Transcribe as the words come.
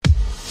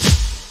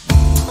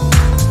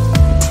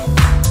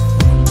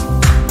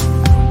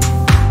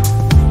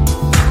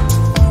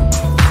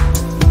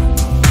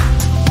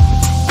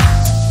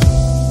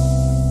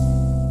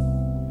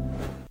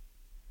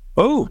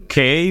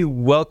Okay,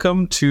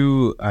 welcome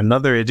to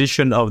another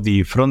edition of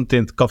the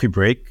Front-End Coffee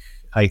Break.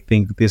 I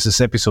think this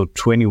is episode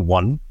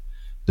 21,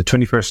 the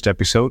 21st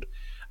episode.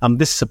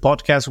 This is a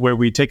podcast where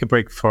we take a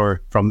break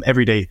from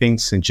everyday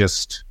things and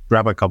just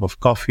grab a cup of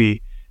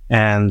coffee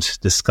and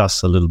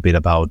discuss a little bit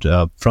about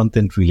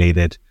front-end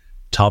related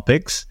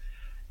topics.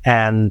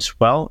 And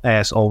well,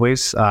 as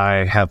always,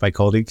 I have my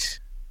colleague,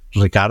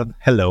 Ricard.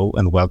 Hello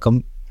and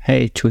welcome.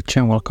 Hey,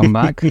 Chucha, welcome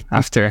back.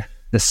 After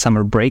the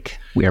summer break,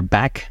 we are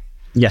back.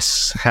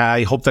 Yes,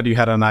 I hope that you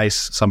had a nice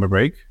summer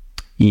break.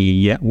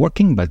 Yeah,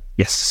 working, but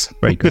yes,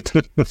 very good.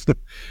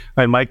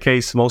 In my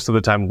case, most of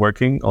the time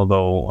working,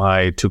 although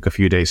I took a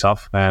few days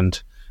off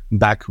and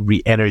back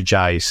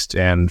re-energized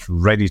and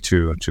ready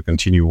to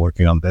continue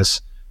working on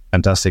this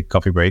fantastic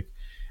coffee break.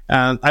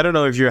 And I don't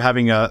know if you're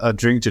having a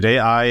drink today.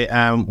 I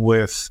am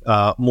with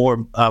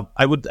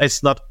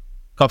it's not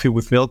coffee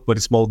with milk, but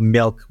it's more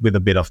milk with a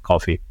bit of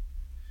coffee.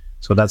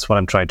 So that's what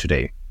I'm trying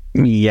today.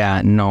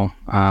 Yeah, no,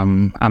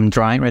 I'm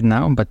dry right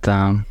now, but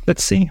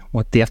let's see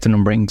what the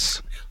afternoon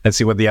brings.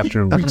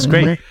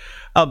 Great.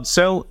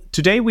 So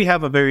today we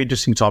have a very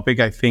interesting topic.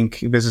 I think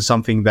this is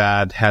something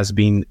that has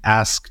been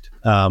asked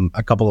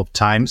a couple of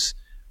times.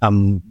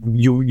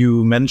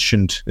 You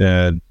mentioned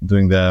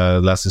during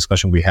the last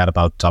discussion we had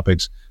about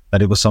topics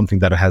that it was something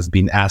that has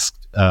been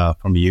asked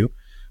from you,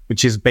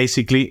 which is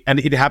basically, and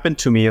it happened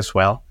to me as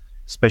well,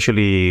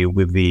 especially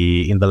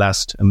in the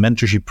last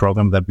mentorship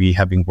program that we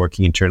have been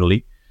working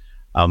internally.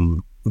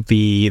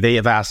 They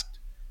have asked,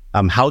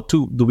 how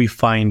do we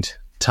find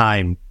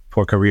time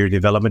for career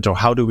development, or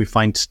how do we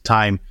find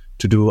time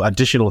to do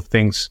additional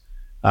things,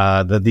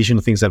 the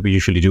additional things that we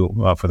usually do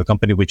for the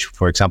company, which,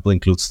 for example,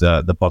 includes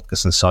the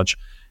podcast and such.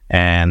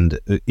 And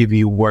if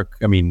you work,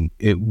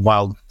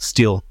 while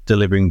still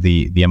delivering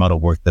the amount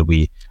of work that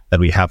we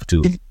have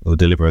to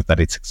deliver, that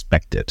it's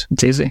expected.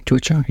 It's easy,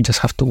 Chucha. You just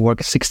have to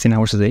work 16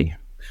 hours a day.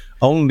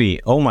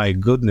 Only, oh my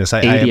goodness.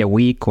 80 a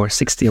week or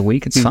 60 a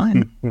week, it's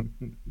fine.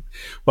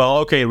 Well,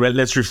 okay,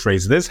 let's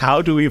rephrase this.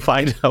 How do we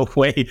find a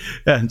way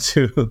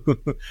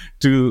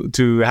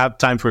to have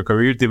time for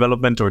career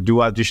development or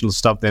do additional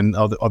stuff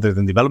other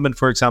than development,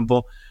 for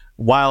example,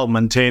 while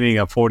maintaining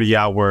a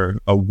 40-hour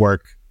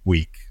work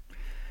week?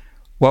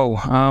 Well,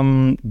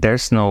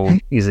 there's no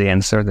easy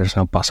answer. There's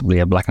no possibly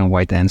a black and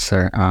white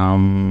answer.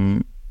 Where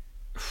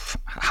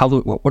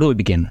do we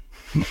begin?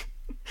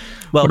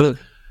 Well,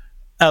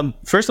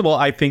 first of all,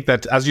 I think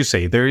that, as you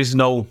say, there is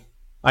no...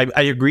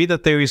 I agree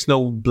that there is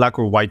no black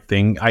or white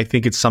thing. I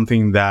think it's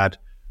something that,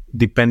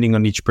 depending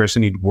on each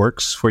person, it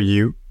works for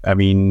you. I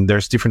mean,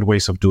 there's different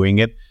ways of doing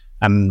it.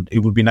 And it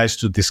would be nice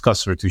to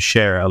discuss or to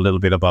share a little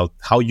bit about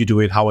how you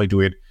do it, how I do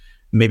it.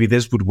 Maybe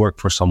this would work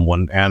for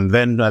someone. And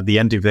then at the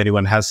end, if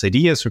anyone has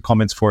ideas or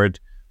comments for it,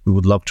 we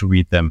would love to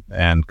read them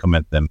and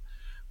comment them.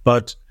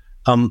 But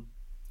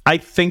I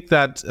think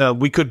that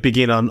we could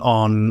begin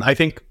on I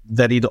think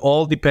that it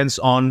all depends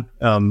on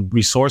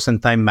resource and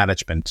time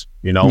management.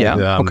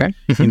 Okay.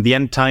 In the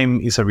end,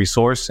 time is a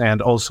resource,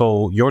 and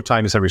also your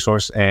time is a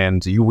resource,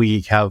 and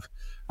we have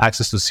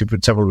access to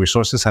several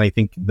resources, and I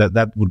think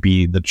that would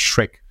be the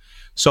trick.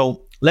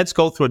 So let's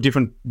go through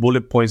different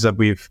bullet points that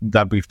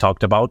we've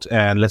talked about,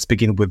 and let's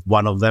begin with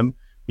one of them,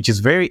 which is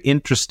very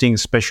interesting,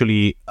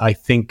 especially, I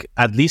think,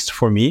 at least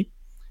for me,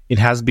 it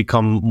has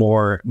become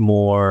more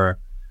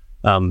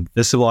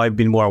visible. I've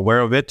been more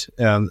aware of it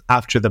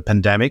after the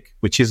pandemic,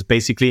 which is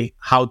basically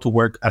how to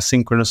work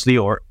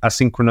asynchronously or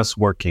asynchronous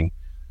working.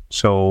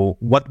 So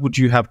what would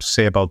you have to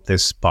say about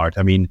this part?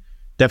 I mean,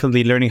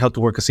 definitely learning how to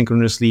work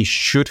asynchronously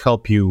should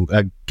help you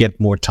get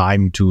more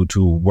time to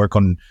work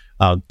on,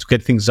 to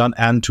get things done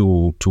and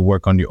to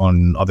work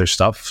on other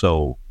stuff.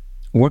 So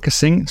work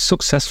async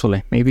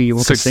successfully. Maybe you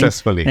work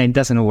successfully and it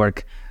doesn't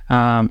work.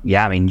 You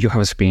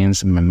have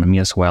experience, me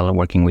as well,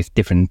 working with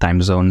different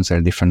time zones or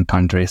different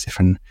countries,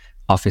 different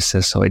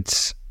offices. So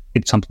it's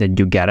something that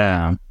you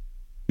gotta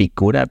be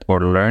good at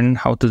or learn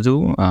how to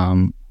do.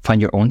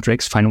 Find your own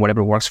tricks, find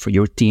whatever works for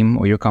your team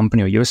or your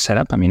company or your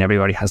setup. I mean,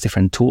 everybody has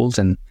different tools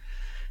and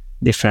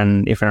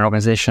different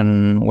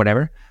organization,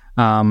 whatever.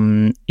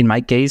 In my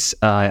case,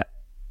 one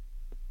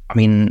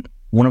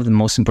of the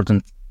most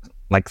important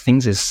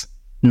things is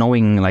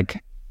knowing,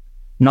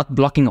 not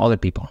blocking other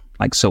people.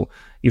 So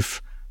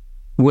if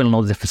we'll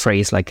know the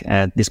phrase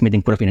this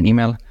meeting could have been an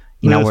email.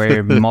 In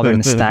our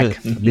modern stack,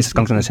 this is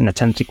content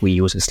centric, we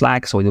use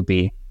Slack. So it'll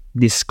be,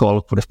 this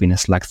call could have been a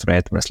Slack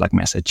thread or a Slack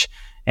message.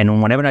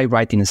 And whenever I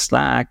write in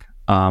Slack,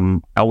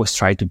 I always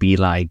try to be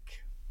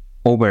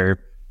over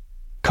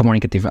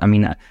communicative. I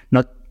mean,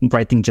 not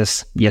writing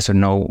just yes or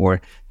no,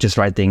 or just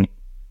writing,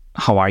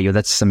 how are you?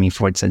 That's,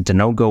 for it's a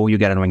no-go, you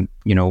gotta,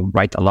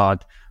 write a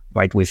lot,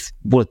 write with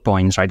bullet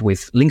points, write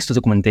with links to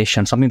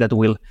documentation, something that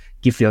will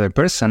give the other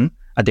person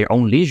at their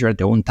own leisure, at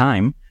their own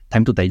time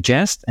to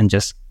digest and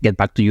just get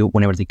back to you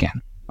whenever they can,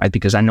 right?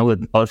 Because I know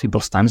that other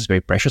people's time is very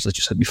precious, as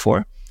you said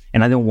before,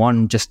 and I don't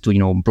want just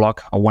to,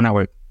 block a 1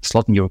 hour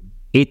slot in your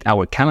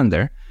 8-hour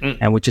calendar,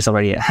 and which is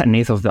already an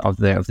eighth of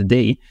the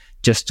day,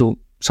 just to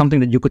something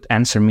that you could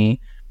answer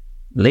me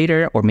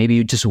later, or maybe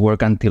you just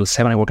work until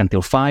 7, I work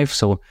until 5.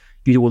 So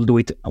you will do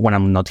it when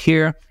I'm not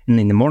here. And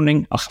in the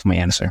morning, I'll have my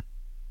answer.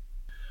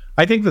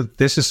 I think that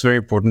this is very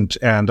important.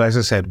 And as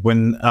I said,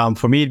 when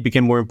for me, it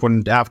became more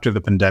important after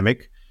the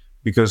pandemic,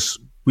 because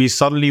we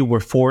suddenly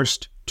were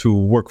forced to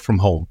work from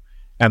home.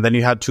 And then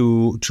you had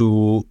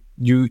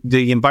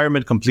the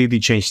environment completely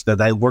changed,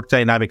 that work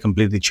dynamic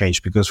completely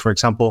changed. Because, for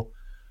example,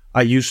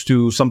 I used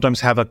to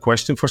sometimes have a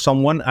question for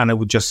someone and I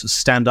would just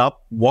stand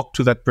up, walk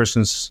to that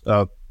person's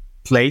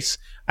place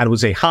and would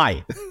say,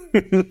 hi,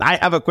 I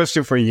have a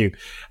question for you.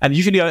 And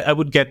usually I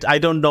would get, I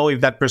don't know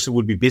if that person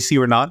would be busy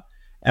or not,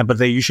 but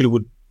they usually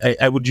would,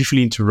 I would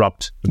usually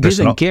interrupt the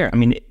person. They don't care. I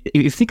mean,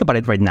 if you think about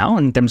it right now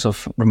in terms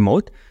of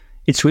remote,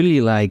 it's really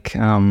like,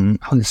 how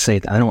to say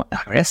it? I don't know,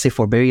 aggressive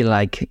or very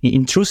like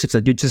intrusive,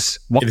 that you just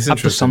walk up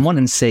to someone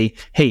and say,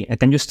 hey,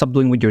 can you stop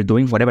doing what you're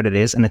doing, whatever it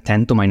is, and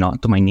attend to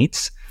my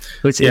needs?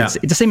 So it's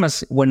the same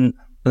as when,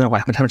 I don't know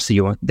what happens to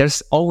you.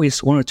 There's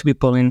always 1 or 2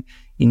 people in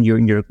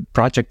your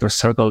project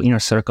or inner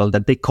circle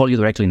that they call you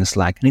directly in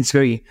Slack. And it's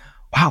very,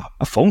 wow,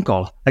 a phone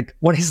call. Like,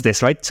 what is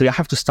this, right? So I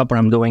have to stop what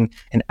I'm doing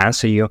and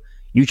answer you.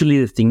 Usually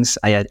the things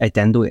I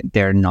tend to,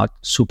 they're not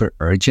super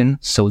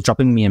urgent. So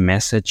dropping me a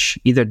message,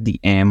 either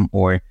DM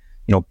or,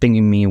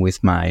 pinging me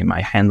with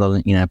my handle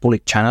in a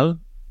public channel,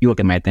 you will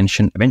get my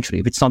attention eventually.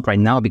 If it's not right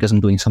now because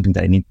I'm doing something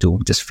that I need to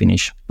just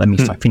finish, let me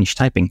finish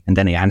typing and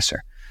then I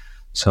answer.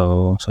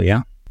 So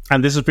yeah.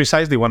 And this is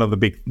precisely one of the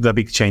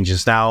big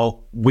changes.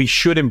 Now, we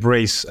should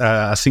embrace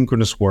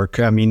asynchronous work.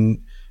 I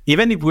mean,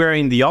 even if we're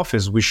in the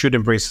office, we should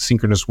embrace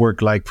asynchronous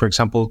work. Like, for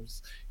example,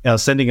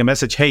 sending a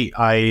message, hey,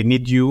 I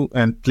need you,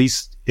 and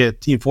please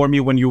inform me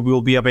when you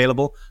will be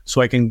available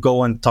so I can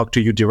go and talk to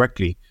you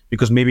directly,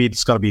 because maybe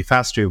it's going to be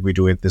faster if we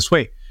do it this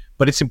way.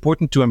 But it's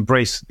important to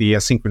embrace the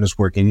asynchronous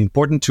work, and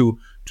important to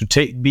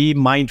be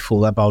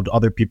mindful about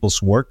other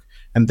people's work,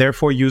 and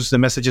therefore use the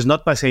messages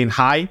not by saying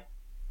hi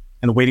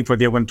and waiting for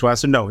the other one to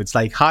answer. No, it's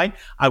like, hi,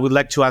 I would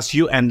like to ask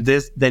you, and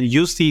then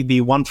use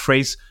the one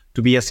phrase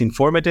to be as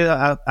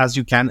informative as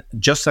you can.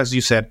 Just as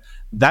you said,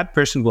 that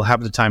person will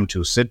have the time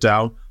to sit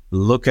down,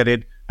 look at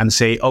it, and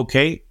say,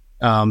 okay,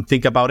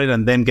 think about it,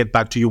 and then get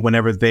back to you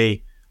whenever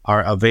they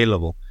are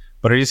available.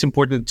 But it is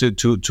important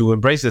to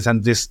embrace this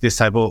and this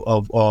type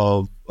of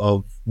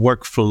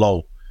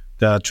workflow,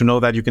 to know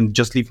that you can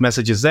just leave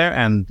messages there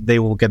and they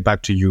will get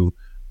back to you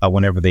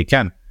whenever they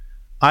can.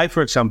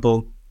 For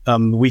example,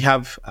 we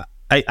have,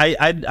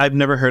 I've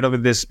never heard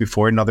of this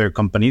before in other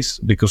companies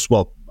because,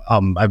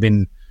 I've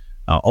been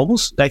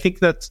I think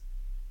that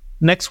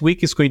next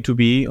week is going to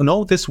be,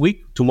 this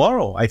week,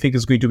 tomorrow, I think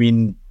it's going to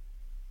be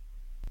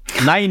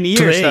 9 years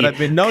Today. that I've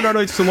been, no,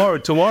 it's tomorrow.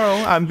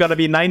 Tomorrow, I'm going to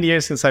be 9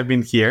 years since I've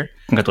been here.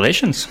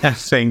 Congratulations.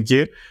 Thank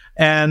you.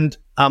 And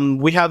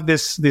we have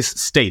this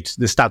state,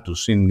 the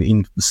status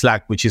in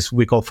Slack, which is,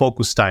 we call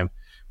focus time,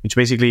 which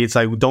basically it's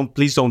like,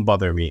 please don't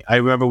bother me. I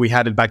remember we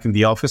had it back in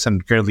the office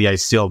and currently I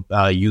still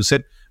use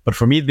it. But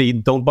for me,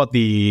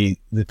 the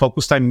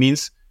focus time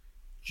means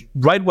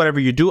write whatever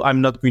you do. I'm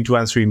not going to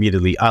answer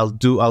immediately.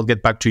 I'll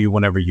get back to you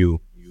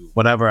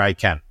whenever I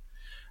can.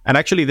 And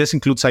actually, this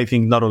includes, I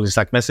think, not only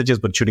Slack messages,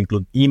 but it should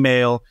include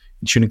email.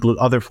 It should include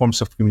other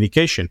forms of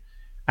communication.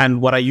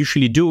 And what I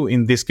usually do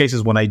in this case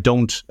is when I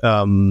don't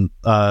want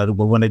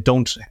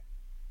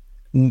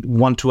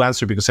to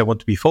answer because I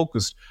want to be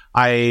focused,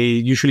 I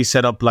usually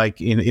set up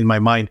like in my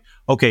mind,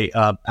 okay,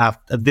 at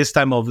this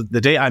time of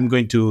the day, I'm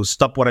going to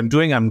stop what I'm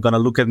doing. I'm going to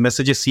look at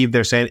messages, see if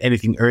there's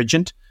anything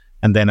urgent,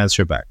 and then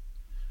answer back.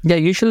 Yeah,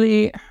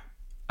 usually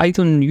I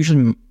don't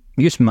usually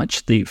use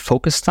much the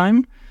focus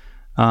time.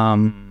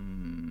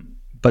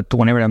 But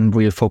whenever I'm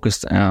really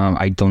focused,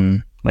 I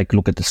don't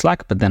look at the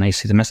Slack, but then I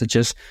see the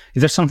messages. If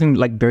there's something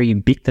like very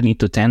big that I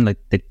need to attend, like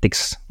that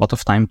takes a lot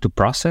of time to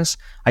process,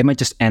 I might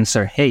just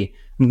answer, hey,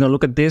 I'm going to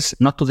look at this,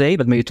 not today,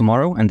 but maybe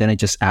tomorrow. And then I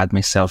just add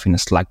myself in a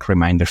Slack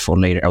reminder for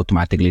later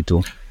automatically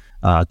to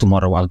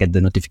tomorrow I'll get the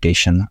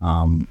notification.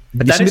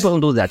 But some people don't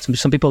do that.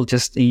 Some people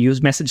just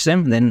message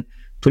them, and then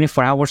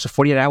 24 hours or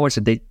 48 hours,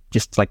 they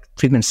just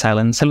treatment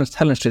silence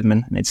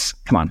treatment. And it's,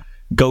 come on.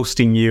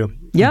 Ghosting you.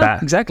 Yeah,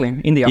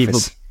 exactly. In the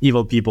office.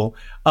 Evil people.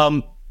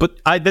 But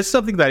that's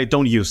something that I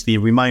don't use, the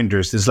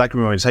reminders, the Slack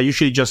reminders. I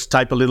usually just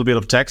type a little bit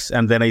of text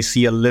and then I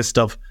see a list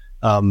of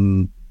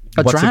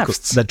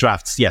drafts. The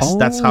drafts. Yes,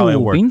 that's how I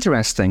work.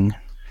 Interesting.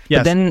 Yes.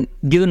 But then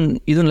you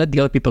don't let the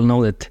other people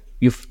know that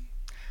you've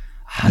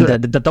the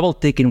double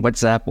tick in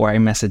WhatsApp or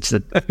iMessage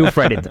that you've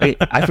read it. Okay,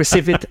 I've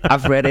received it.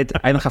 I've read it.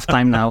 I don't have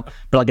time now,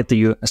 but I'll get to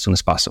you as soon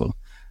as possible.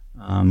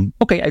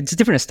 Okay, it's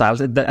different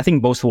styles. I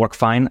think both work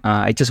fine.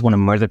 I just want to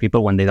murder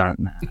people when they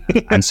don't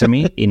answer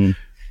me in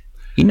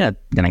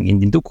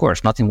due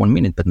course, not in 1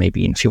 minute, but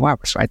maybe in a few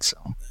hours, right? So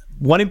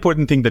one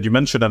important thing that you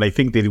mentioned, and I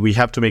think that we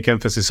have to make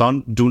emphasis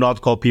on: do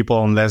not call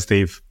people unless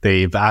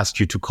they've asked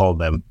you to call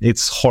them.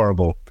 It's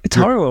horrible. It's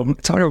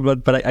horrible.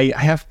 But I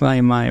have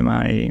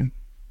my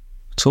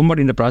someone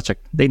in the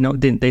project. They know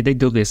they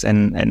do this,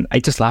 and I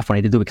just laugh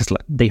when they do it because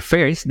their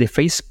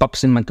face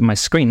pops in my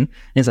screen, and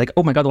it's like,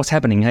 oh my god, what's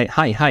happening? Hey,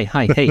 hi,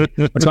 hey,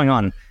 what's going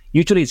on?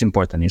 usually it's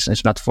important.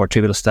 It's not for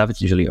trivial stuff.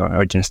 It's usually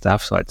urgent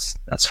stuff. So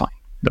that's fine.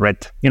 The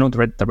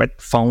red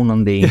phone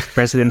on the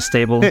president's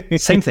table.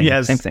 Same thing.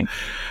 Yes. Same thing.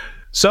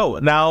 So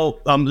now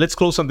let's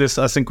close on this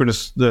the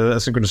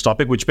asynchronous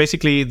topic, which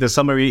basically the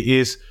summary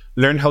is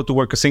learn how to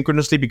work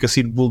asynchronously because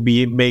it will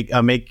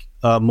make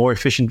more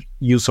efficient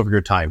use of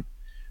your time.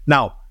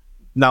 Now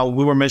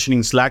we were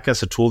mentioning Slack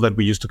as a tool that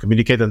we use to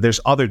communicate, and there's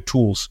other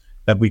tools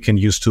that we can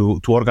use to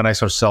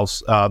organize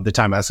ourselves the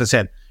time. As I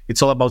said,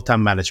 it's all about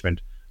time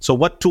management. So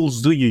what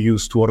tools do you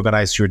use to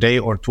organize your day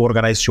or to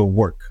organize your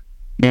work?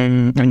 I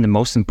mean, the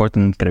most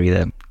important gotta be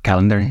the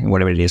calendar,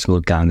 whatever it is,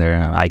 Google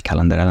Calendar,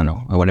 iCalendar, I don't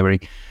know, or whatever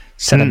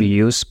setup you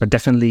use. But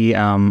definitely,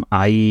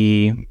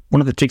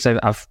 one of the tricks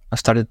I've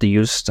started to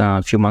use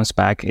a few months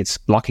back, it's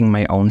blocking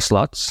my own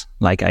slots.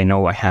 Like I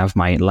know I have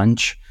my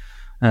lunch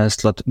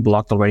slot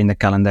blocked already in the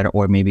calendar,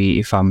 or maybe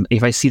if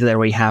I see that I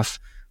already have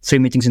 3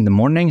 meetings in the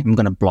morning, I'm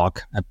gonna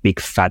block a big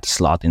fat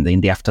slot in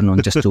the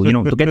afternoon just to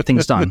to get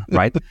things done,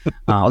 right?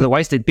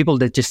 Otherwise, the people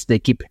they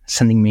keep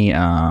sending me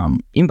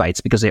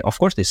invites because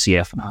they see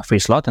a free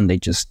slot and they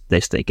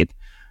take it.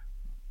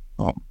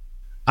 Oh.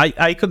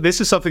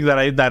 This is something that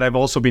I've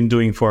also been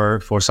doing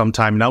for some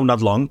time now,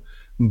 not long,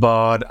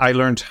 but I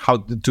learned how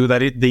to do that.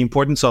 The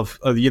importance of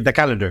the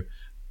calendar.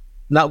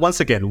 Now, once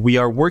again, we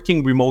are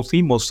working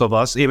remotely, most of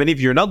us. Even if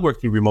you're not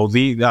working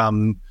remotely,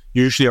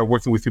 you usually are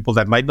working with people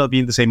that might not be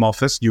in the same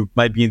office. You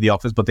might be in the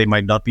office, but they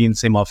might not be in the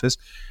same office.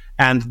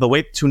 And the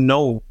way to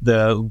know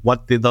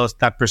what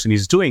that person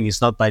is doing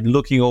is not by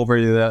looking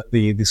over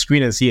the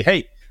screen and see,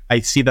 hey, I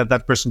see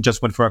that person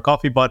just went for a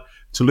coffee, but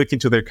to look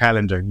into their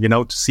calendar,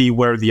 to see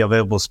where the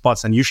available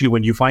spots. And usually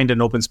when you find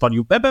an open spot,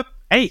 you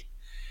hey.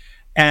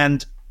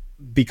 And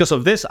because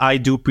of this, I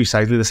do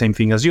precisely the same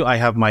thing as you. I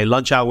have my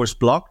lunch hours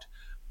blocked,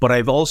 but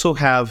I've also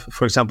have,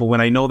 for example, when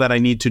I know that I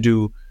need to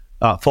do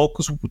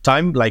focus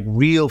time, like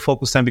real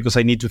focus time, because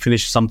I need to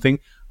finish something,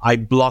 I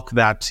block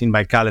that in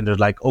my calendar.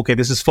 Like, okay,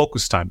 this is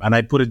focus time, and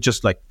I put it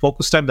just like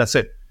focus time. That's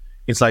it.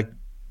 It's like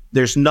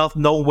there's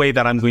no way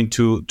that I'm going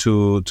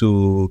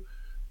to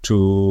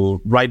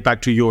write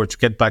back to you or to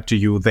get back to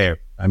you there.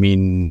 I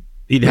mean,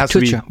 it has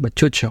to be. But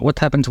Chucho, what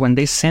happens when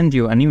they send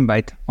you an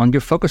invite on your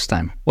focus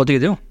time? What do you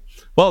do?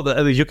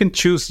 Well, you can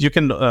choose. You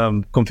can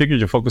configure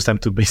your focus time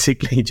to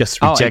basically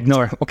just reject.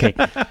 Ignore. Okay.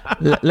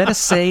 Let us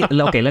say.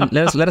 Okay. Let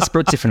us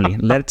approach differently.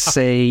 Let's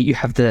say you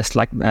have the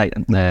Slack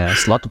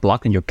slot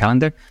blocked in your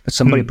calendar, but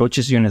somebody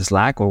approaches you in a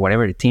Slack or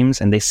whatever the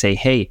Teams, and they say,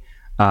 "Hey,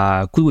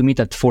 could we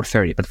meet at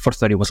 4:30?" But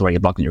 4:30 was already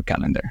blocked in your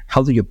calendar.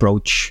 How do you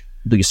approach?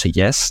 Do you say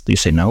yes? Do you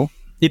say no?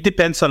 It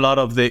depends a lot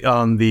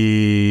on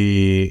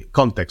the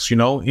context.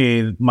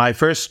 In my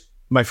first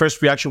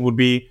reaction would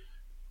be,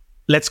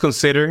 let's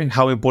consider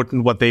how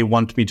important what they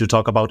want me to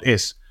talk about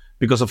is.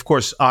 Because, of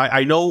course,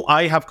 I know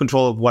I have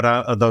control of what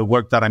the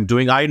work that I'm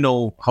doing. I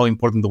know how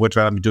important the work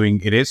that I'm doing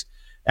it is.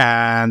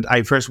 And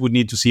I first would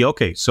need to see,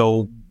 okay,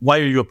 so why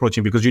are you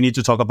approaching? Because you need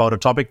to talk about a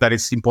topic that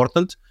is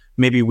important.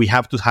 Maybe we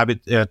have to have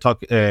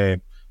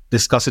it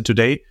discuss it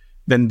today.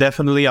 Then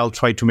definitely I'll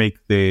try to make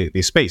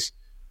the space.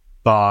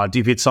 But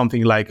if it's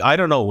something like, I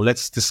don't know,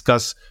 let's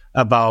discuss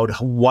about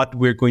what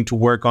we're going to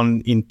work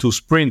on in 2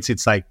 sprints.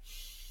 It's like,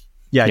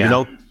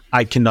 yeah.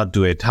 I cannot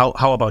do it. How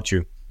about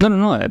you?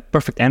 No, a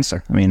perfect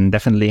answer. I mean,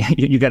 definitely,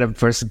 you got to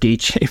first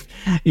gauge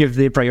if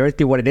the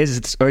priority, what it is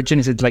it's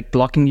urgent, is it like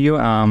blocking you?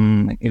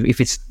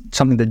 If it's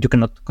something that you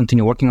cannot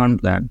continue working on,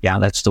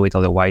 let's do it.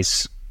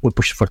 Otherwise, we'll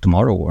push it for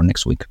tomorrow or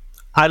next week.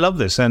 I love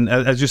this. And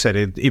as you said,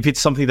 if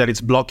it's something that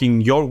it's blocking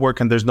your work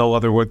and there's no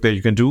other work that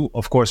you can do,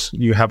 of course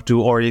you have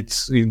to, or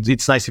it's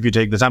nice if you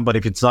take the time, but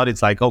if it's not,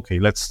 it's like, okay,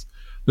 let's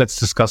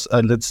discuss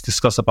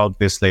about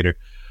this later.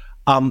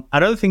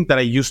 Another thing that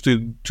I used to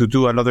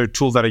do, another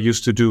tool that I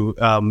used to do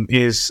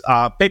is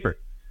paper.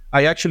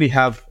 I actually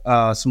have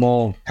a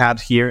small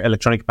pad here,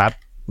 electronic pad,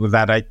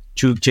 that I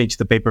change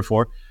the paper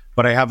for.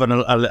 But I have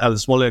a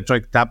small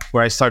electronic tab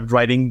where I start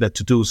writing the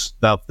to-dos,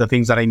 the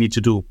things that I need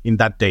to do in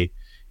that day.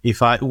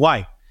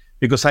 Why?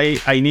 Because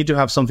I need to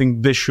have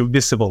something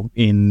visible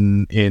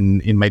in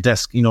my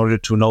desk in order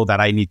to know that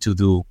I need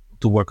to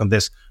work on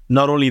this.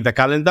 Not only the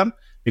calendar,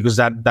 because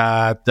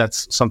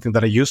that's something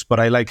that I use, but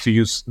I like to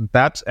use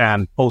that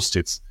and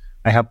Post-its.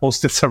 I have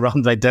Post-its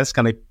around my desk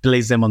and I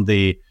place them on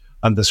the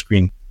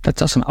screen.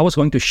 That's awesome. I was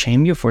going to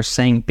shame you for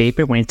saying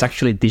paper when it's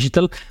actually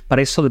digital, but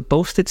I saw the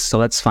Post-its, so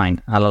that's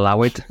fine. I'll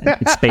allow it.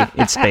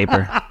 It's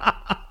paper.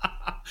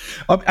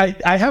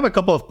 I have a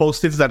couple of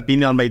Post-its that have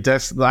been on my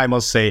desk, I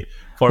must say,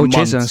 for months.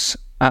 Jesus.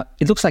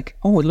 It looks like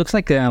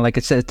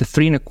it's a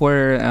 3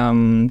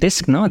 1/4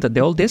 disc, no?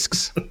 The old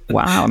discs.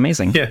 Wow,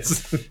 amazing.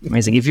 Yes,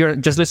 amazing. If you're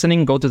just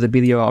listening, go to the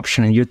video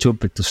option on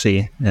YouTube to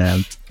see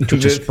to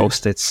just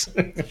Post-its.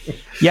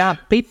 Yeah,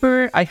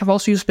 paper. I have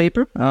also used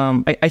paper.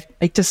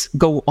 I just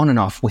go on and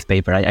off with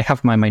paper. I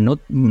have my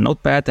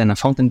notepad and a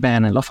fountain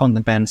pen. I love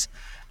fountain pens.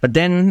 But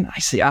then I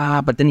say,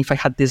 but then if I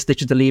had this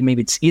digitally,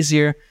 maybe it's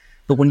easier.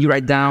 But when you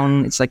write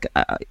down, it's like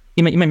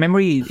in my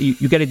memory,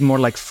 you get it more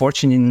like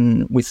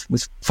fortune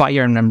with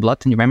fire and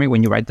blood in your memory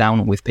when you write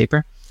down with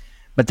paper.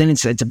 but then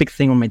it's a big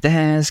thing on my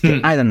desk.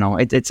 I don't know.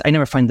 I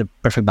never find the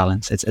perfect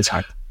balance. It's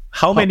hard.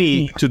 How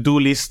many to-do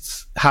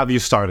lists have you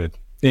started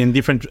in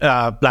different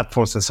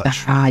platforms and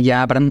such?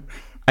 Yeah, but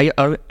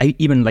I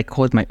even like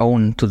code my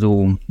own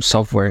to-do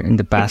software in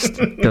the past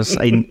because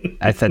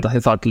I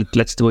thought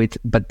let's do it,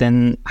 but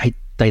then I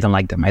don't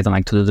like them. I don't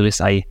like to-do lists.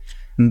 I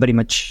am very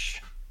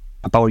much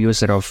a power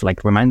user of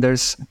like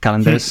reminders,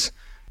 calendars,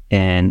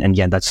 and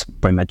yeah, that's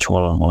pretty much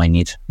all I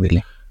need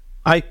really.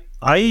 I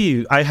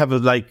have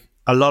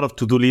a lot of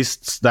to-do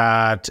lists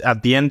that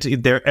at the end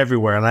they're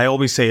everywhere, and I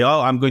always say,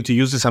 oh, I'm going to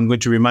use this, I'm going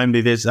to remind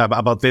me this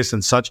about this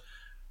and such,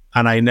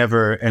 and I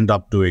never end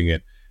up doing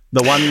it.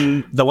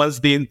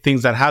 The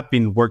things that have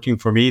been working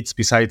for me, it's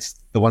besides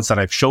the ones that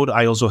I've showed,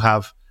 I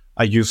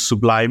use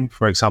Sublime,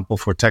 for example,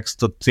 for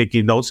text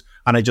taking notes,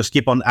 and I just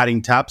keep on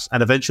adding tabs,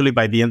 and eventually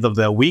by the end of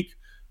the week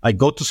I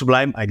go to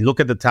Sublime, I look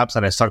at the tabs,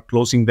 and I start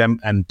closing them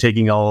and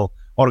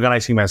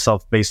organizing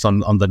myself based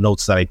on the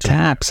notes that I took.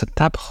 Tabs, a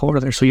tab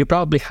hoarder. So you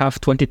probably have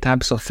 20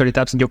 tabs or 30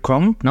 tabs in your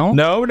Chrome, no?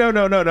 No.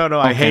 Okay.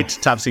 I hate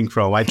tabs in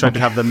Chrome. I try to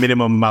have the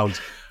minimum amount.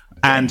 Okay.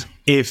 And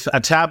if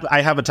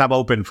I have a tab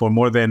open for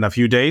more than a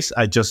few days,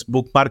 I just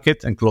bookmark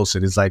it and close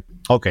it. It's like,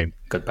 okay.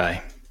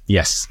 Goodbye.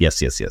 Yes.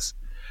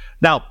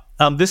 Now,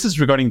 this is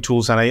regarding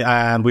tools,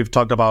 and we've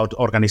talked about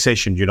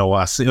organization,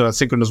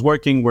 synchronous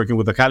working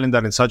with the calendar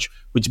and such,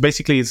 which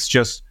basically is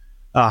just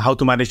how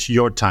to manage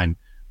your time.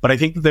 But I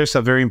think there's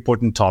a very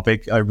important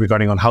topic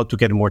regarding on how to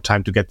get more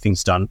time to get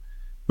things done,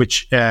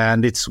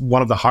 and it's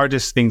one of the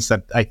hardest things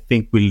that I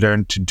think we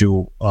learn to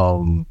do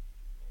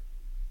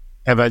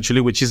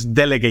eventually, which is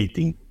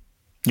delegating.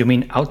 You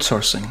mean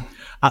outsourcing?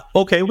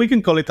 Okay, we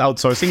can call it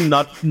outsourcing,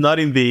 not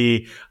in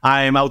the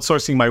I'm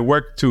outsourcing my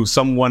work to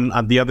someone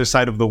at the other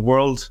side of the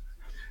world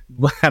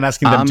and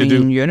asking them to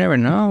do. You never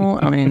know.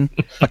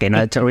 Okay,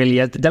 no, it's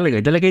really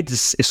delegate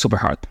is super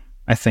hard.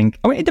 I think.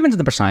 It depends on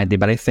the personality,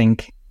 but I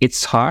think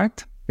it's hard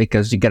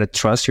because you gotta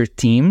trust your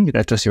team, you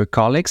gotta trust your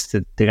colleagues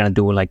that they're gonna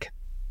do like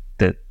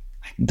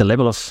the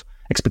level of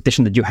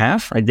expectation that you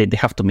have. Right? They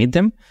have to meet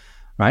them,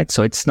 right?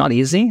 So it's not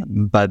easy,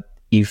 but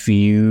if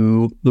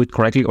you do it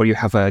correctly or you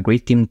have a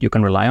great team you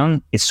can rely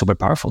on, it's super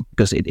powerful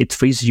because it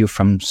frees you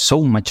from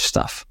so much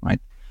stuff, right?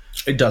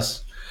 It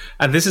does.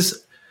 And this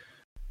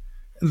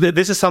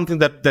is something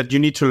that you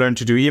need to learn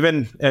to do.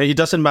 Even it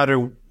doesn't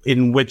matter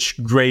in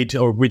which grade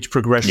or which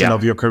progression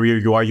of your career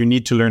you are, you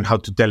need to learn how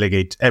to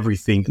delegate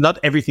everything. Not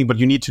everything, but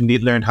you need to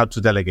learn how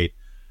to delegate.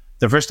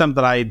 The first time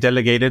that I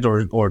delegated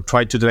or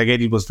tried to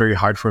delegate, it was very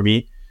hard for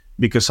me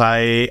because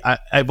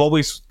I've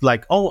always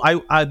like,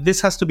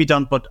 this has to be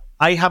done, but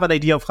I have an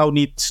idea of how it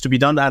needs to be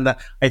done, and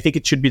I think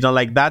it should be done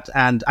like that,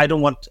 and I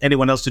don't want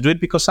anyone else to do it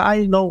because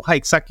I know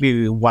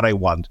exactly what I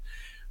want.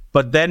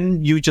 But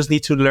then you just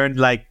need to learn,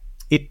 like,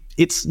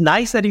 it's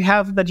nice that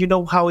you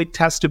know how it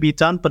has to be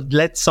done, but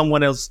let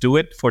someone else do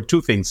it for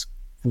two things.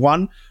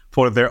 One,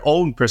 for their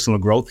own personal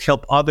growth,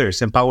 help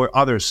others, empower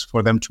others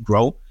for them to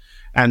grow.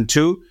 And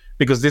two,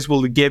 because this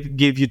will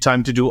give you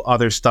time to do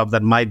other stuff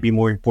that might be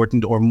more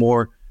important or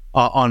more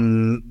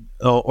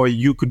or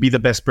you could be the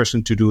best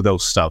person to do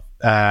those stuff.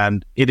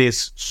 And it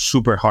is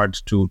super hard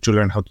to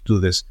learn how to do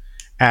this.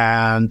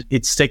 And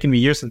it's taken me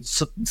years, and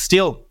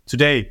still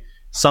today,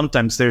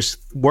 sometimes there's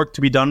work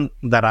to be done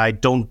that I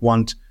don't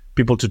want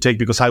people to take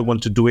because I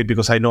want to do it,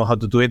 because I know how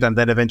to do it. And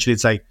then eventually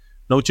it's like,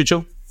 no,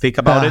 Chucho, think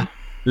about it.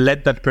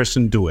 Let that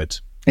person do it.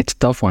 It's a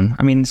tough one.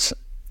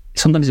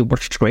 Sometimes it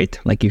works great.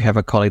 Like you have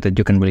a colleague that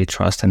you can really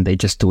trust and they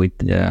just do it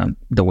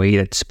the way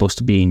that's supposed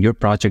to be in your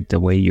project, the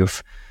way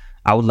you've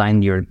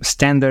outlined your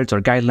standards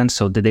or guidelines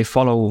so that they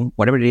follow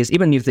whatever it is.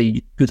 Even if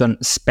you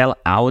don't spell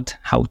out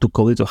how to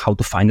code it or how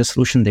to find a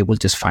solution, they will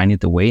just find it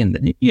the way. And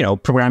then,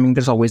 programming,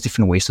 there's always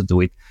different ways to do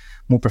it.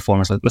 More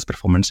performance, less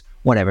performance,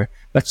 whatever.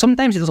 But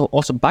sometimes it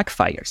also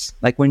backfires.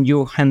 Like when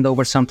you hand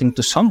over something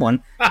to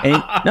someone,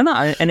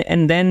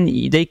 and then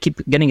they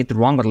keep getting it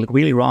wrong or like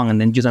really wrong, and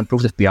then you don't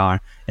approve the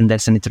PR, and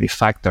that's a necessary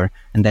factor,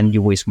 and then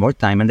you waste more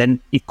time. And then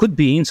it could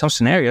be in some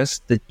scenarios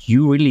that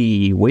you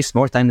really waste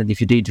more time than if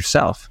you did it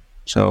yourself.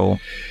 So,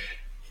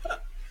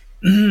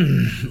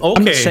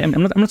 okay.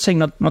 I'm not saying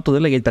not to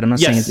delegate, but I'm not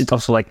saying it's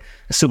also like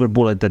a silver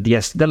bullet that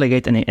yes,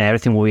 delegate and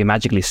everything will be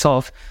magically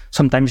solved.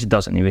 Sometimes it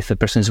doesn't. If the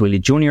person is really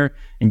junior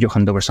and you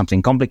hand over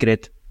something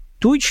complicated,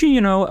 to which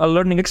a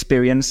learning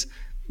experience,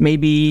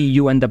 maybe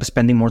you end up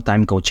spending more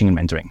time coaching and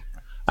mentoring.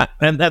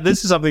 And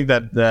this is something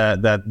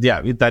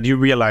that you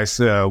realize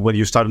when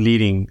you start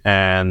leading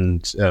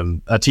and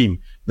a team,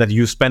 that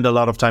you spend a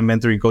lot of time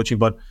mentoring, coaching,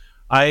 but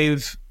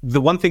the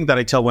one thing that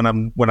I tell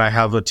when I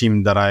have a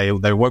team that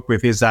I work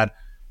with is that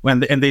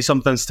and they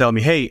sometimes tell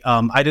me, hey,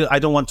 I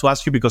don't want to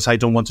ask you because I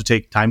don't want to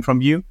take time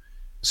from you.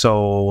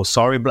 So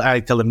sorry, but I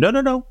tell them,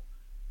 no,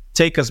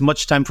 take as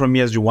much time from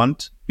me as you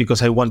want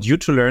because I want you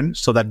to learn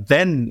so that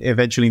then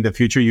eventually in the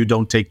future you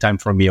don't take time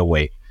from me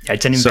away. Yeah,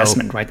 it's an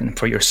investment, right? And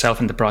for yourself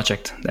and the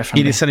project,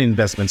 definitely. It is an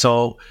investment.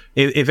 So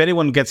if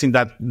anyone gets in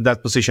that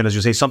position, as you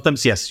say,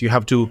 sometimes yes, you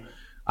have to.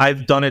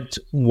 I've done it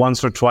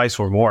once or twice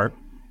or more.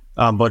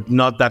 But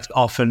not that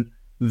often,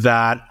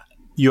 that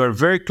you are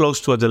very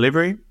close to a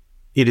delivery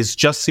it is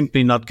just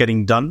simply not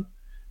getting done.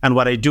 And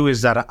what I do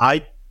is that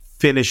I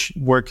finish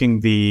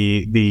working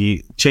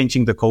the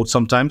changing the code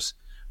sometimes,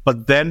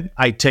 but then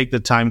I take the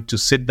time to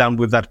sit down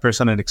with that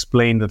person and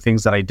explain the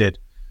things that I did,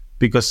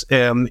 because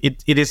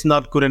it is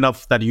not good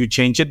enough that you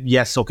change it.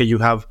 Yes, okay, you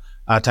have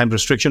a time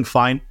restriction,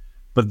 fine,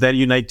 but then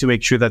you need to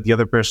make sure that the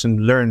other person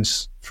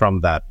learns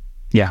from that.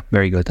 Yeah,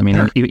 very good. I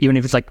mean, even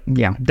if it's like,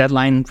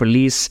 deadline,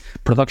 release,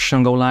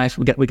 production, go live,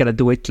 we got to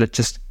do it. Let's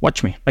just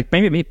watch me. Like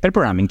maybe pair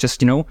programming, just,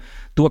 do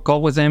a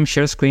call with them,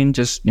 share screen,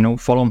 just,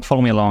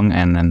 follow me along.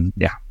 And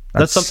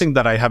that's something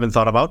that I haven't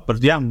thought about,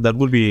 but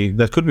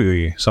that could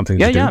be something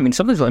to do. Yeah. I mean,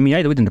 sometimes, I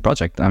do it in the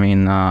project. I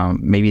mean,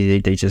 maybe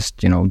they just,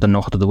 don't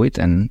know how to do it,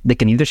 and they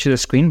can either share the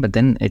screen, but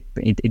then it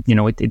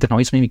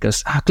annoys me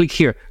because, click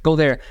here, go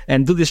there,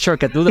 and do this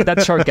shortcut, do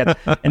that shortcut.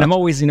 And I'm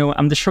always,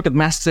 I'm the shortcut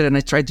master, and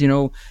I try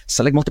to,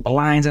 select multiple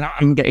lines, and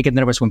I get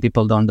nervous when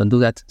people don't do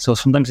that. So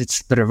sometimes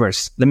it's the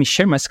reverse. Let me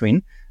share my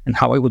screen and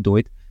how I would do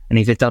it. And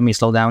if they tell me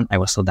slow down, I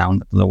will slow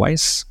down.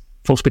 Otherwise,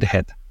 full speed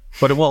ahead.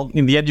 But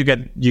in the end,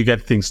 you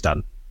get things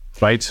done.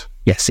 Right?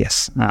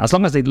 Yes. As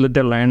long as they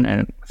learn,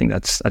 and I think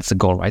that's the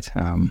goal, right?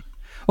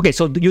 Okay,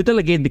 so you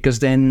delegate because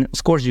then,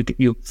 of course,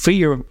 you free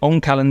your own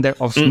calendar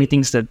of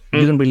meetings that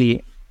you don't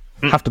really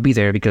have to be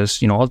there,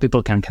 because all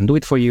people can do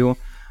it for you.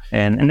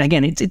 And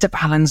again, it's a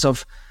balance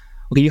of,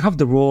 okay, you have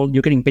the role,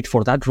 you're getting paid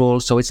for that role,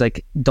 so it's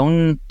like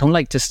don't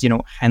like just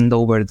hand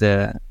over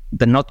the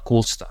not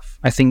cool stuff.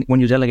 I think when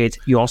you delegate,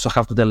 you also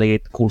have to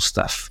delegate cool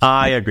stuff.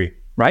 I agree.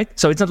 Right?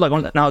 So it's not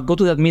like, now go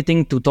to that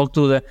meeting to talk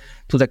to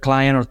the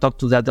client or talk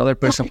to that other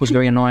person who's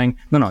very annoying.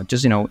 No,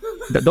 just,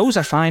 those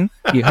are fine.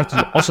 You have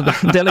to also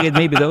delegate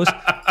maybe those.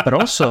 But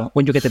also,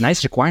 when you get a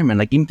nice requirement,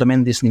 like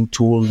implement this new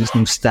tool, this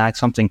new stack,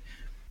 something,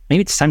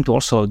 maybe it's time to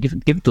also give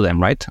it to them,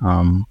 right?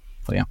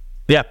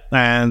 Yeah,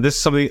 and this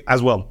is something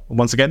as well.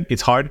 Once again,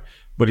 it's hard,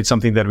 but it's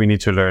something that we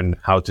need to learn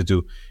how to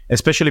do,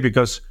 especially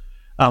because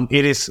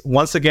it is,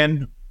 once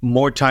again,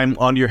 more time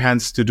on your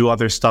hands to do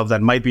other stuff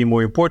that might be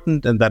more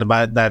important, and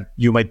that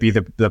you might be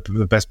the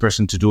best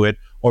person to do it,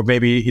 or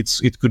maybe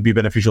it could be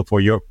beneficial for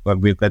your.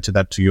 We'll get to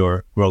that, to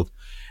your growth.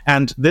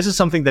 And this is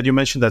something that you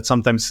mentioned that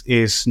sometimes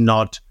is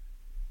not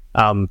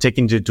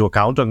taken into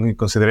account or in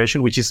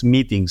consideration, which is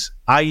meetings.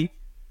 I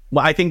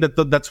think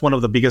that's one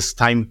of the biggest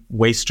time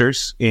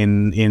wasters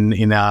in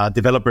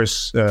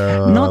developers'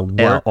 not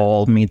work.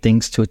 All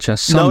meetings, to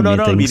just some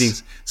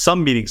meetings.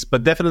 Some meetings,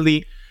 but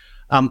definitely.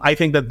 I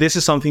think that this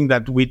is something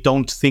that we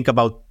don't think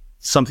about,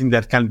 something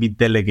that can be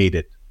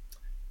delegated.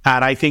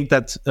 And I think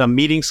that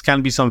meetings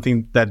can be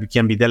something that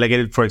can be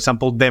delegated. For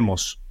example,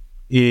 demos.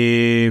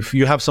 If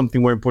you have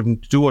something more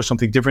important to do or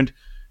something different,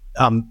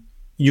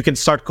 you can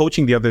start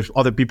coaching the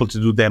other people to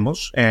do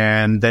demos,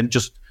 and then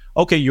just,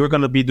 okay, you're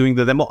going to be doing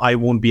the demo. I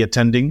won't be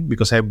attending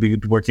because I'll be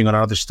working on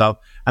other stuff.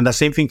 And the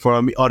same thing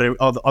for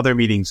other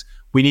meetings.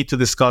 We need to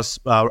discuss,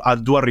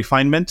 do a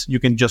refinement. You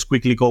can just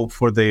quickly go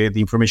for the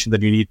information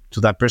that you need to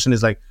that person.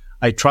 It's like,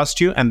 I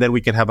trust you, and then we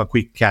can have a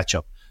quick catch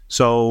up.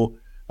 So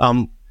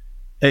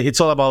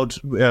it's all about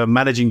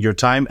managing your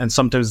time, and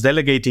sometimes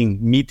delegating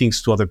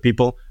meetings to other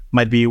people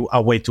might be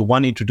a way to,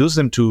 one, introduce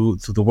them to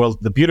the world,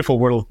 the beautiful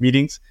world of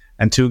meetings,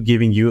 and two,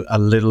 giving you a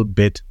little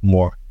bit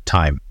more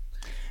time.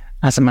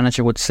 As a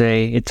manager would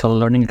say, it's a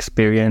learning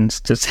experience.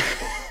 Just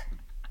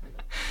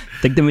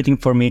take the meeting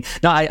for me.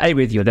 No, I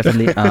agree with you,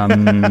 definitely.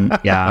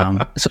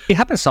 So it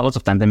happens a lot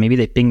of times. And maybe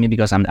they ping me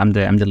because I'm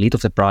the lead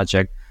of the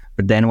project.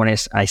 But then when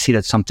I see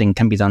that something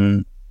can be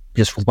done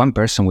just with one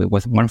person,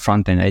 with one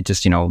front end, I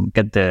just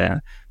get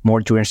the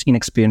more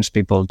inexperienced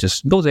people.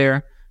 Just go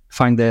there,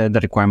 find the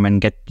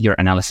requirement, get your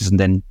analysis, and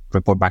then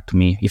report back to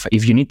me if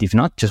you need. If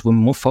not, just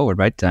move forward,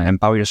 right?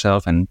 Empower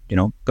yourself and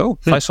go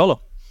fly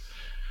solo.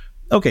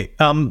 Okay,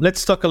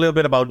 let's talk a little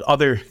bit about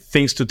other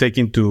things to take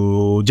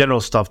into,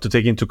 general stuff to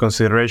take into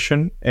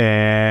consideration.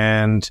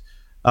 And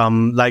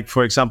like,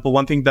 for example,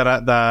 one thing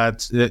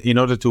that in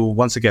order to,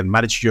 once again,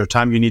 manage your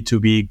time, you need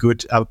to be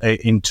good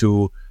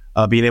into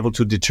being able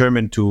to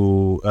determine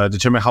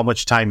how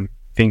much time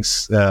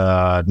things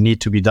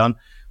need to be done,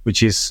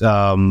 which is,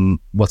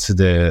 what's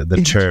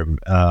the term?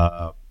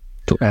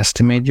 To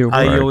estimate your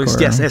work.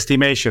 Yes,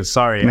 estimation.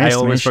 Sorry, I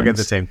always forget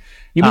the term.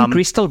 You mean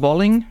crystal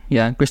balling?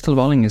 Yeah, crystal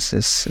balling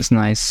is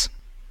nice.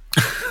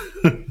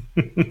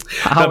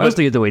 How else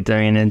do you do it?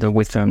 I mean,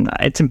 with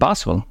it's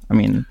impossible. I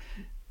mean,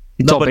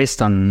 it's all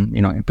based on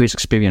previous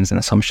experience and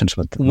assumptions.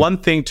 But one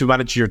thing to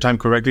manage your time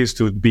correctly is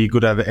to be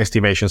good at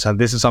estimations, and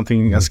this is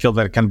something, a skill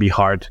that can be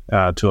hard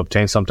to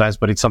obtain sometimes,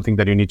 but it's something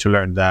that you need to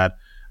learn. That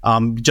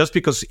just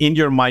because in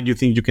your mind you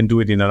think you can do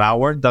it in an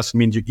hour doesn't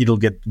mean it'll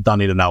get done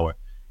in an hour.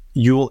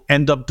 You will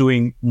end up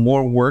doing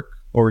more work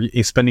or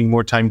spending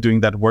more time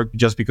doing that work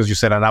just because you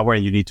said an hour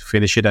and you need to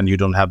finish it and you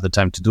don't have the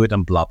time to do it,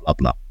 and blah, blah,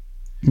 blah.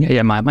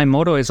 Yeah. My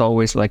motto is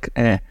always like,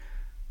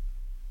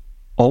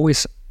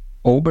 always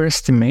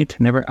overestimate,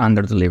 never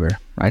underdeliver,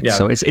 right? Yeah.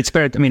 So it's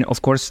better. I mean,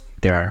 of course,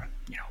 there are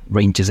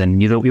ranges,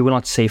 and you will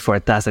not say for a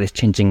task that is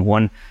changing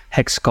one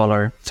hex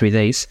color 3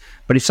 days.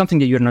 But if something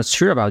that you're not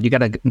sure about, you got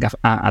to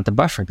add the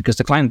buffer, because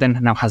the client then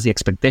now has the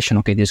expectation,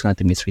 okay, this is going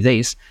to take me 3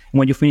 days. And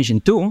when you finish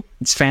in 2,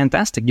 it's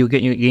fantastic. You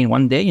gain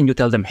 1 day, and you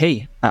tell them,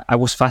 hey, I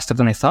was faster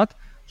than I thought.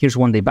 Here's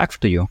 1 day back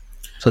to you.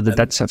 So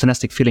that's a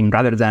fantastic feeling,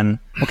 rather than,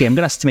 okay, I'm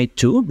going to estimate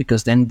 2,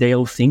 because then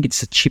they'll think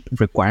it's a cheap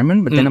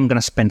requirement, but then I'm going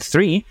to spend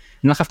 3,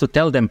 and I'll have to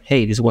tell them,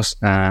 hey, this was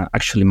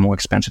actually more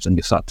expensive than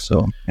you thought.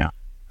 So, yeah.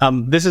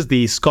 This is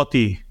the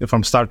Scotty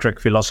from Star Trek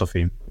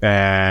philosophy.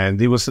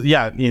 And it was,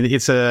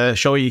 it's a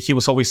show. He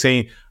was always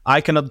saying, I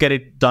cannot get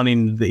it done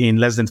in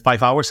less than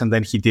 5 hours. And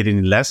then he did it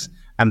in less.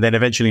 And then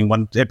eventually in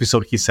one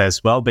episode, he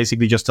says, well,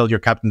 basically just tell your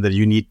captain that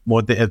you need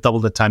double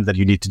the time that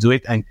you need to do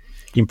it, and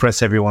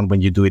impress everyone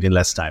when you do it in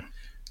less time.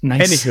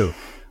 Nice. Anywho,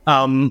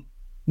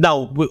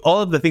 now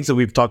all of the things that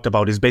we've talked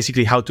about is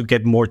basically how to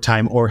get more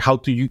time, or how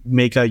to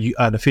make an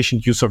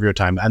efficient use of your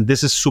time. And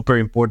this is super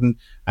important,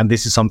 and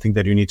this is something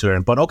that you need to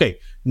learn. But okay,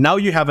 now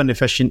you have an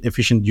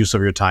efficient use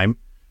of your time.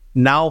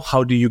 Now,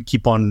 how do you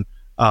keep on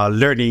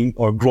learning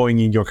or growing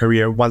in your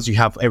career once you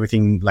have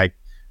everything like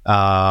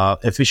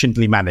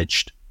efficiently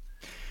managed?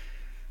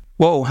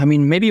 Well, I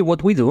mean, maybe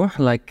what we do,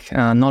 like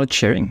knowledge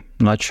sharing.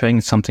 Knowledge sharing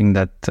is something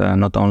that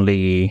not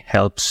only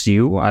helps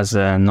you as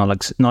a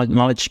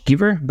knowledge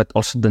giver, but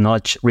also the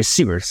knowledge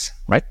receivers,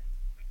 right?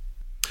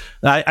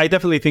 I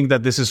definitely think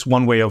that this is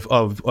one way of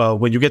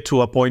when you get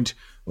to a point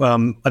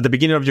at the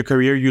beginning of your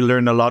career, you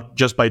learn a lot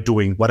just by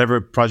doing whatever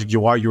project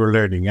you're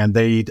learning, and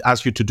they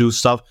ask you to do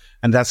stuff,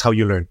 and that's how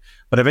you learn.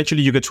 But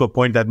eventually you get to a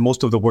point that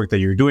most of the work that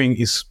you're doing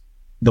is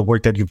the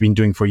work that you've been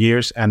doing for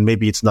years, and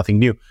maybe it's nothing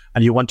new,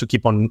 and you want to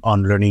keep on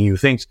learning new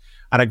things.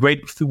 And a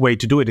great way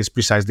to do it is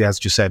precisely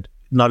as you said,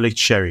 knowledge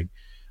sharing.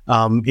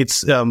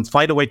 It's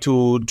find a way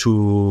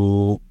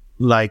to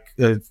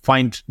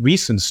find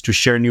reasons to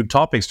share new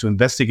topics, to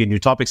investigate new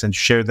topics, and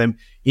share them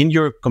in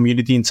your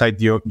community, inside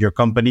your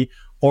company,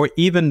 or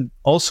even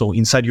also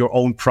inside your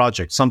own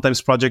project. Sometimes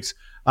projects,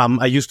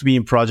 I used to be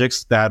in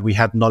projects that we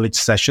had knowledge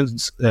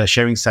sessions,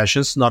 sharing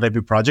sessions, not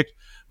every project.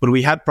 But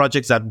we had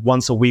projects that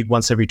once a week,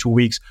 once every 2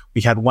 weeks,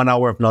 we had 1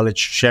 hour of knowledge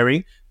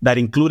sharing that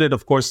included,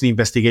 of course, the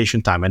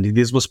investigation time. And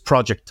this was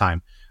project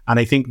time. And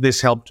I think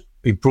this helped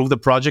improve the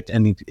project,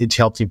 and it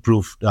helped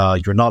improve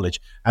your knowledge.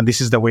 And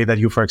this is the way that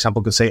you, for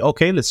example, could say,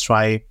 okay, let's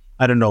try,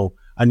 I don't know,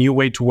 a new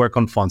way to work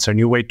on fonts, a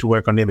new way to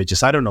work on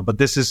images. I don't know, but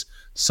this is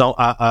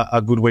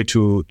a good way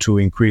to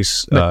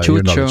increase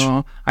your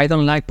knowledge. I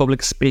don't like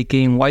public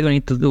speaking. Why do I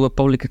need to do a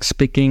public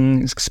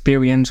speaking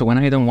experience when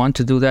I don't want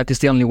to do that?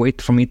 It's the only way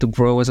for me to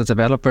grow as a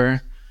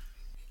developer.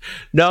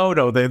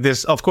 No.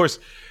 This, of course,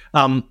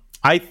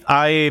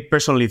 I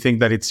personally think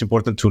that it's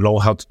important to know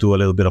how to do a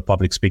little bit of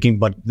public speaking,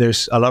 but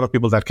there's a lot of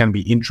people that can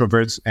be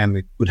introverts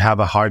and would have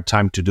a hard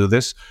time to do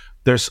this.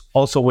 There's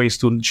also ways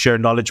to share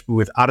knowledge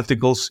with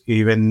articles.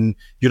 Even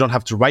you don't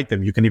have to write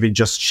them. You can even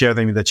just share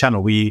them in the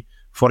channel. We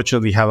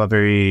fortunately have a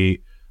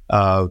very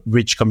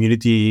rich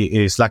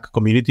community, Slack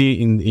community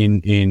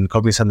in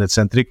Cognizant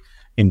Netcentric,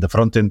 in the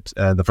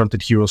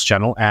Frontend Heroes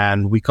channel,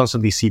 and we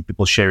constantly see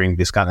people sharing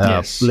this kind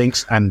of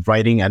links and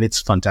writing, and it's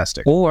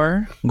fantastic.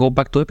 Or go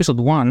back to episode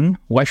 1.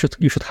 You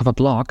should have a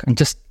blog and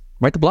just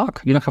write a blog.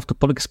 You don't have to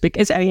public speak.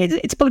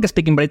 It's public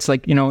speaking, but it's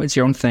like, it's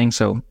your own thing.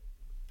 So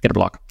get a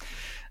blog.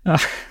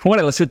 What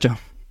else, Joe?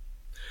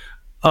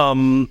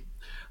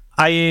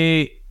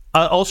 I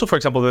also, for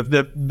example,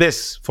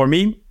 this for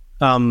me,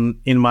 in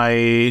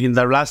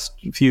the last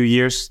few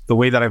years, the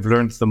way that I've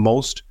learned the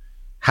most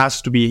has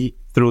to be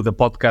through the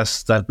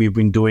podcasts that we've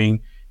been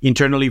doing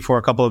internally for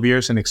a couple of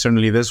years and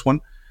externally this one.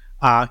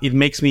 It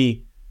makes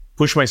me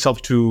push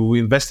myself to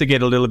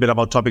investigate a little bit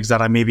about topics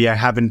that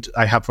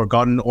I have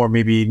forgotten, or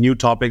maybe new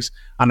topics,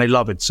 and I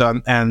love it. So,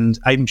 and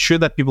I'm sure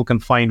that people can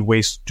find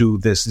ways to do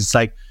this. It's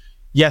like,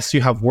 yes,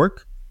 you have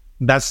work.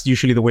 That's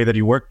usually the way that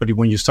you work. But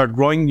when you start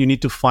growing, you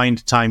need to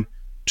find time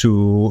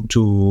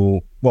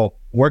to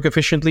work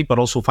efficiently, but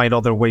also find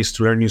other ways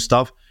to learn new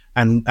stuff.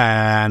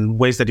 And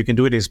ways that you can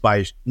do it is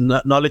by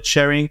knowledge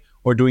sharing,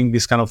 or doing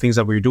these kind of things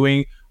that we're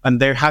doing. And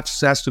there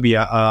has to be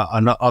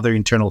other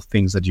internal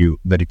things that you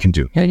can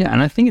do. Yeah.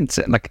 And I think it's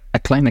like a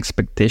client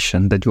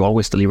expectation that you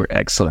always deliver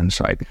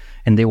excellence, right?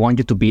 And they want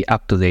you to be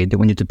up to date. They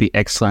want you to be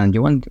excellent.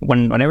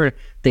 Whenever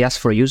they ask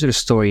for a user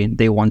story,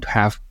 they want to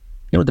have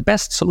the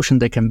best solution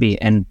they can be.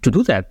 And to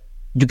do that,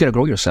 you got to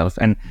grow yourself.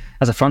 And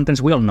as a front end,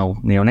 we all know,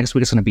 next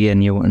week is going to be a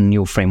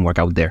new framework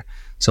out there.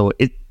 So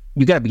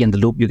you got to be in the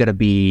loop. You got to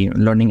be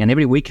learning. And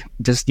every week,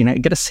 just, you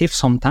got to save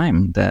some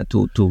time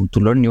to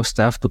learn new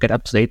stuff, to get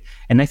up to date.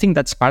 And I think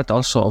that's part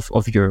also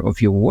of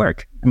your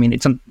work. I mean,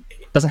 it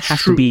doesn't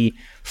have to be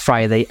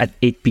Friday at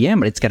 8 p.m.,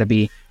 but it's got to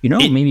be,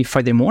 maybe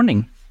Friday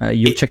morning.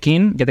 You check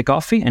in, get a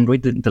coffee, and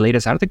read the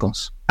latest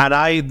articles.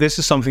 And this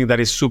is something that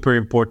is super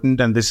important,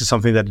 and this is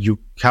something that you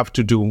have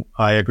to do.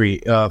 I agree.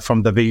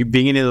 From the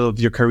beginning of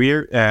your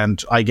career,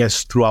 and I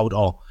guess throughout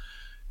all,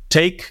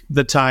 take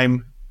the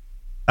time,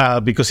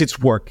 because it's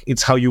work.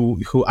 It's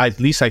at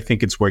least I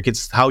think it's work.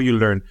 It's how you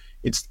learn.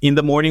 It's in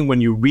the morning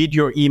when you read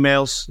your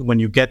emails, when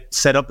you get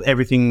set up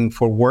everything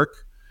for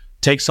work.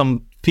 take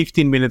some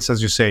 15 minutes,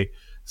 as you say,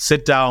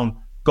 sit down,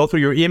 go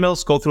through your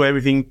emails, go through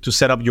everything to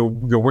set up your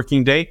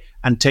working day,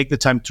 and take the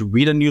time to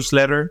read a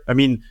newsletter. I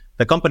mean,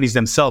 the companies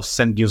themselves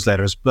send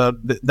newsletters, but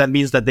that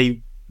means that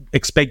they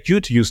expect you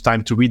to use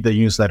time to read the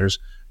newsletters.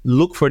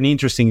 Look for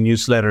interesting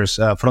newsletters,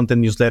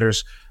 front-end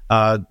newsletters,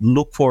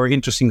 look for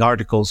interesting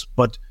articles,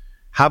 but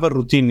have a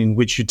routine in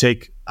which you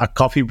take a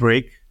coffee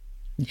break.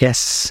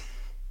 Yes.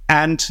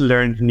 And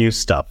learn new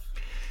stuff.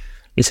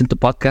 Listen to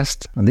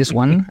podcast on this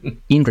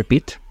one in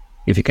repeat,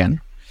 if you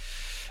can.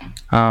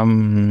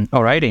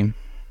 Alrighty.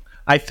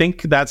 I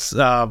think that's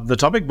the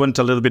topic went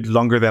a little bit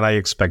longer than I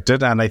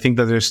expected, and I think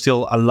that there's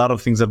still a lot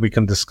of things that we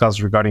can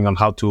discuss regarding on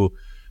how to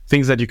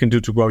things that you can do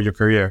to grow your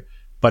career.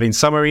 But in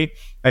summary,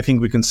 I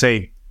think we can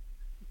say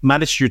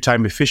manage your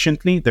time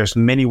efficiently. There's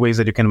many ways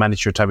that you can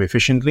manage your time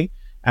efficiently,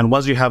 and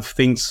once you have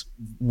things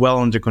well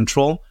under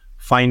control,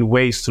 find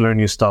ways to learn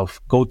new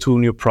stuff. Go to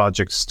new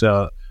projects.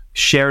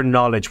 Share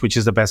knowledge, which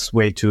is the best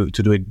way to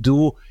do it.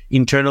 Do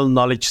internal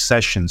knowledge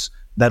sessions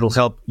that will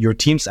help your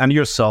teams and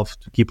yourself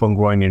to keep on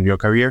growing in your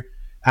career.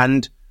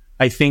 And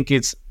I think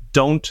it's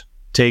don't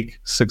take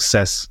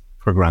success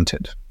for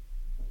granted.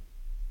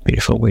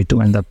 Beautiful way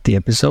to end up the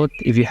episode.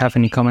 If you have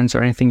any comments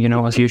or anything,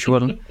 as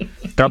usual,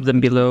 drop them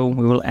below.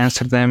 We will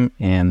answer them.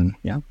 And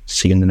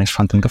see you in the next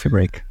Front End Coffee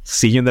Break.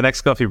 See you in the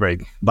next coffee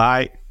break.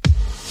 Bye.